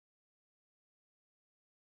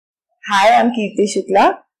Hi, I'm Kirti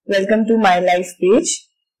Shukla. Welcome to my LifePage.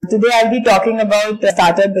 Today I'll be talking about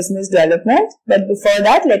startup business development. But before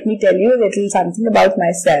that, let me tell you a little something about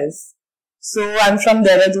myself. So I'm from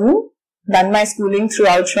Dehradun. Done my schooling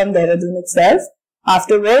throughout from Dehradun itself.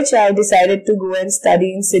 After which I decided to go and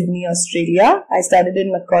study in Sydney, Australia. I studied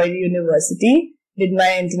in Macquarie University. Did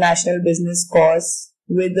my international business course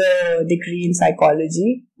with a degree in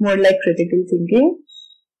psychology, more like critical thinking.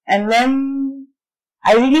 And then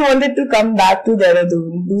I really wanted to come back to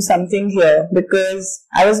Dehradun, do something here because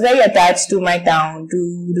I was very attached to my town,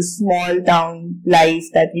 to the small town life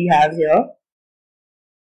that we have here.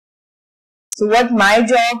 So what my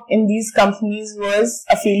job in these companies was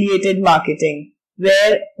affiliated marketing,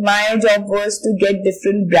 where my job was to get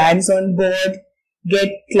different brands on board, get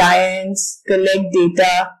clients, collect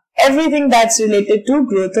data, everything that's related to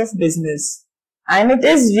growth of business. And it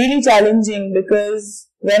is really challenging because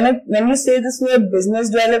when you say this word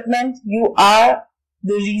business development, you are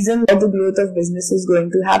the reason why the growth of business is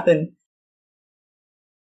going to happen.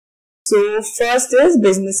 So first is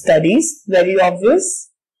business studies, very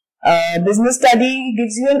obvious. Business study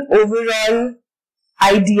gives you an overall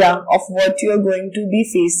idea of what you're going to be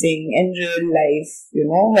facing in real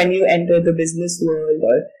life, when you enter the business world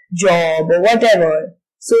or job or whatever.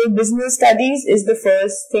 So business studies is the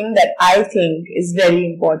first thing that I think is very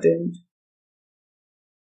important.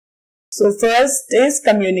 So first is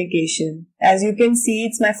communication. As you can see,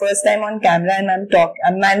 it's my first time on camera and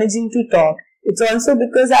I'm managing to talk. It's also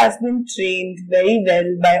because I've been trained very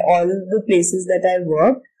well by all the places that I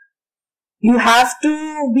work. You have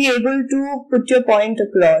to be able to put your point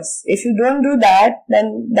across. If you don't do that,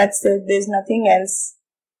 then that's it. There's nothing else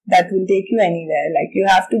that will take you anywhere. Like you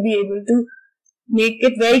have to be able to make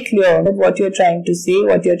it very clear what you're trying to say,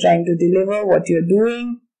 what you're trying to deliver, what you're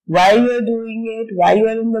doing, why you're doing it, why you're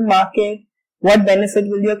in the market, what benefit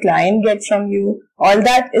will your client get from you. All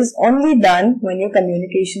that is only done when your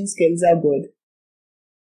communication skills are good.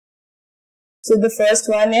 So the first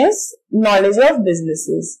one is knowledge of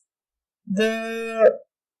businesses. The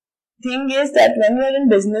thing is that when you're in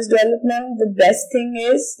business development, the best thing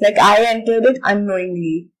is, like I entered it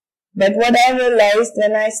unknowingly. But what I realized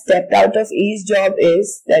when I stepped out of each job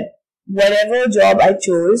is that whatever job I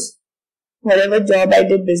chose, whatever job I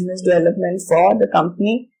did business development for the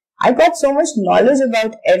company, I got so much knowledge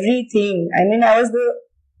about everything. I mean, I was the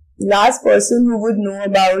last person who would know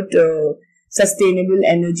about sustainable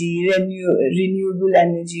energy, renewable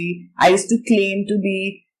energy. I used to claim to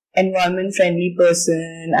be environment friendly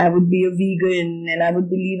person. I would be a vegan and I would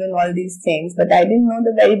believe in all these things. But I didn't know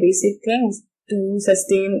the very basic things to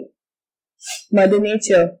sustain Mother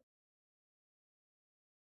Nature.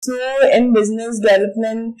 So in business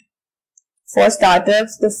development for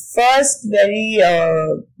startups, the first very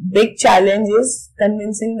big challenge is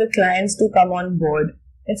convincing the clients to come on board.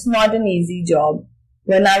 It's not an easy job.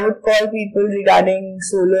 When I would call people regarding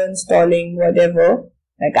solar installing, whatever,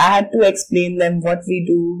 like I had to explain them what we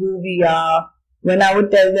do, who we are. When I would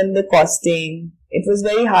tell them the costing, it was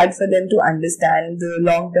very hard for them to understand the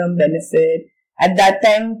long-term benefit. At that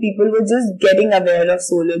time, people were just getting aware of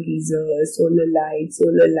solar geysers, solar lights,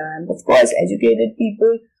 solar lamp. Of course, educated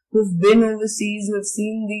people who've been overseas, who've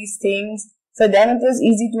seen these things, for them it was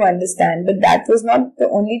easy to understand. But that was not the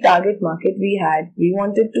only target market we had. We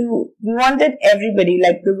wanted everybody,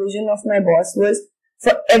 like the vision of my boss was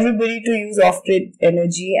for everybody to use off-grid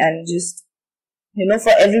energy and just,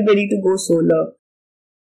 for everybody to go solar.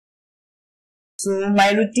 So my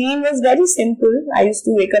routine was very simple. I used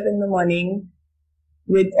to wake up in the morning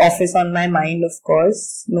with office on my mind, of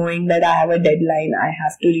course, knowing that I have a deadline, I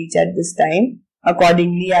have to reach at this time.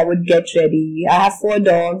 Accordingly, I would get ready. I have 4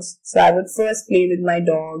 dogs, so I would first play with my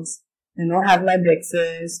dogs, have my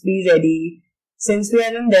breakfast, be ready. Since we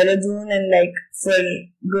are in Dehradun and like for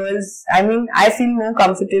girls, I feel more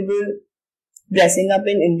comfortable dressing up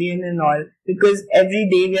in Indian and all because every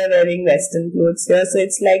day we are wearing Western clothes here, so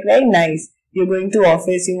it's like very nice. You're going to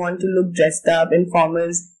office, you want to look dressed up in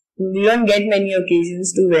formals. We don't get many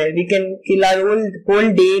occasions to wear. We can kill our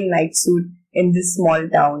whole day in night suit in this small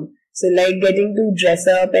town. So like getting to dress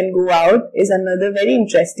up and go out is another very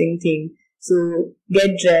interesting thing. So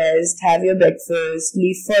get dressed, have your breakfast,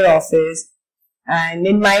 leave for office. And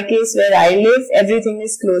in my case where I live, everything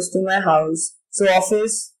is close to my house. So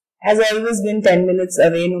office has always been 10 minutes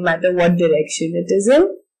away no matter what direction it is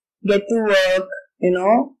in. Get to work,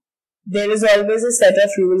 There is always a set of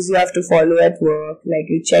rules you have to follow at work. Like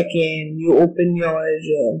you check in, you open your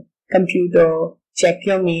computer, check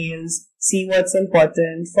your mails, see what's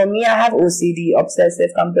important. For me, I have OCD, obsessive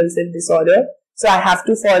compulsive disorder. So I have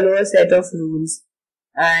to follow a set of rules.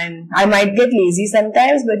 And I might get lazy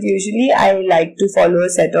sometimes, but usually I like to follow a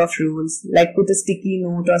set of rules, like put a sticky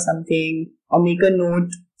note or something, or make a note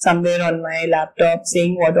somewhere on my laptop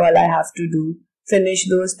saying what all I have to do, finish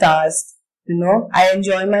those tasks. I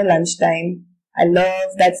enjoy my lunchtime.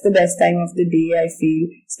 That's the best time of the day, I feel,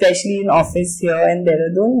 especially in office here in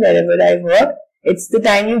Dehradun, wherever I work. It's the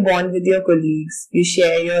time you bond with your colleagues, you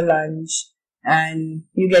share your lunch, and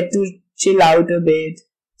you get to chill out a bit.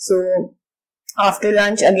 So, after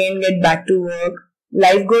lunch, again get back to work.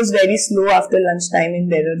 Life goes very slow after lunchtime in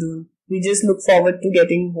Dehradun. We just look forward to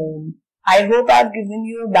getting home. I hope I've given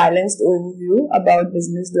you a balanced overview about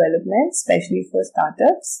business development, especially for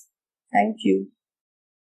startups. Thank you.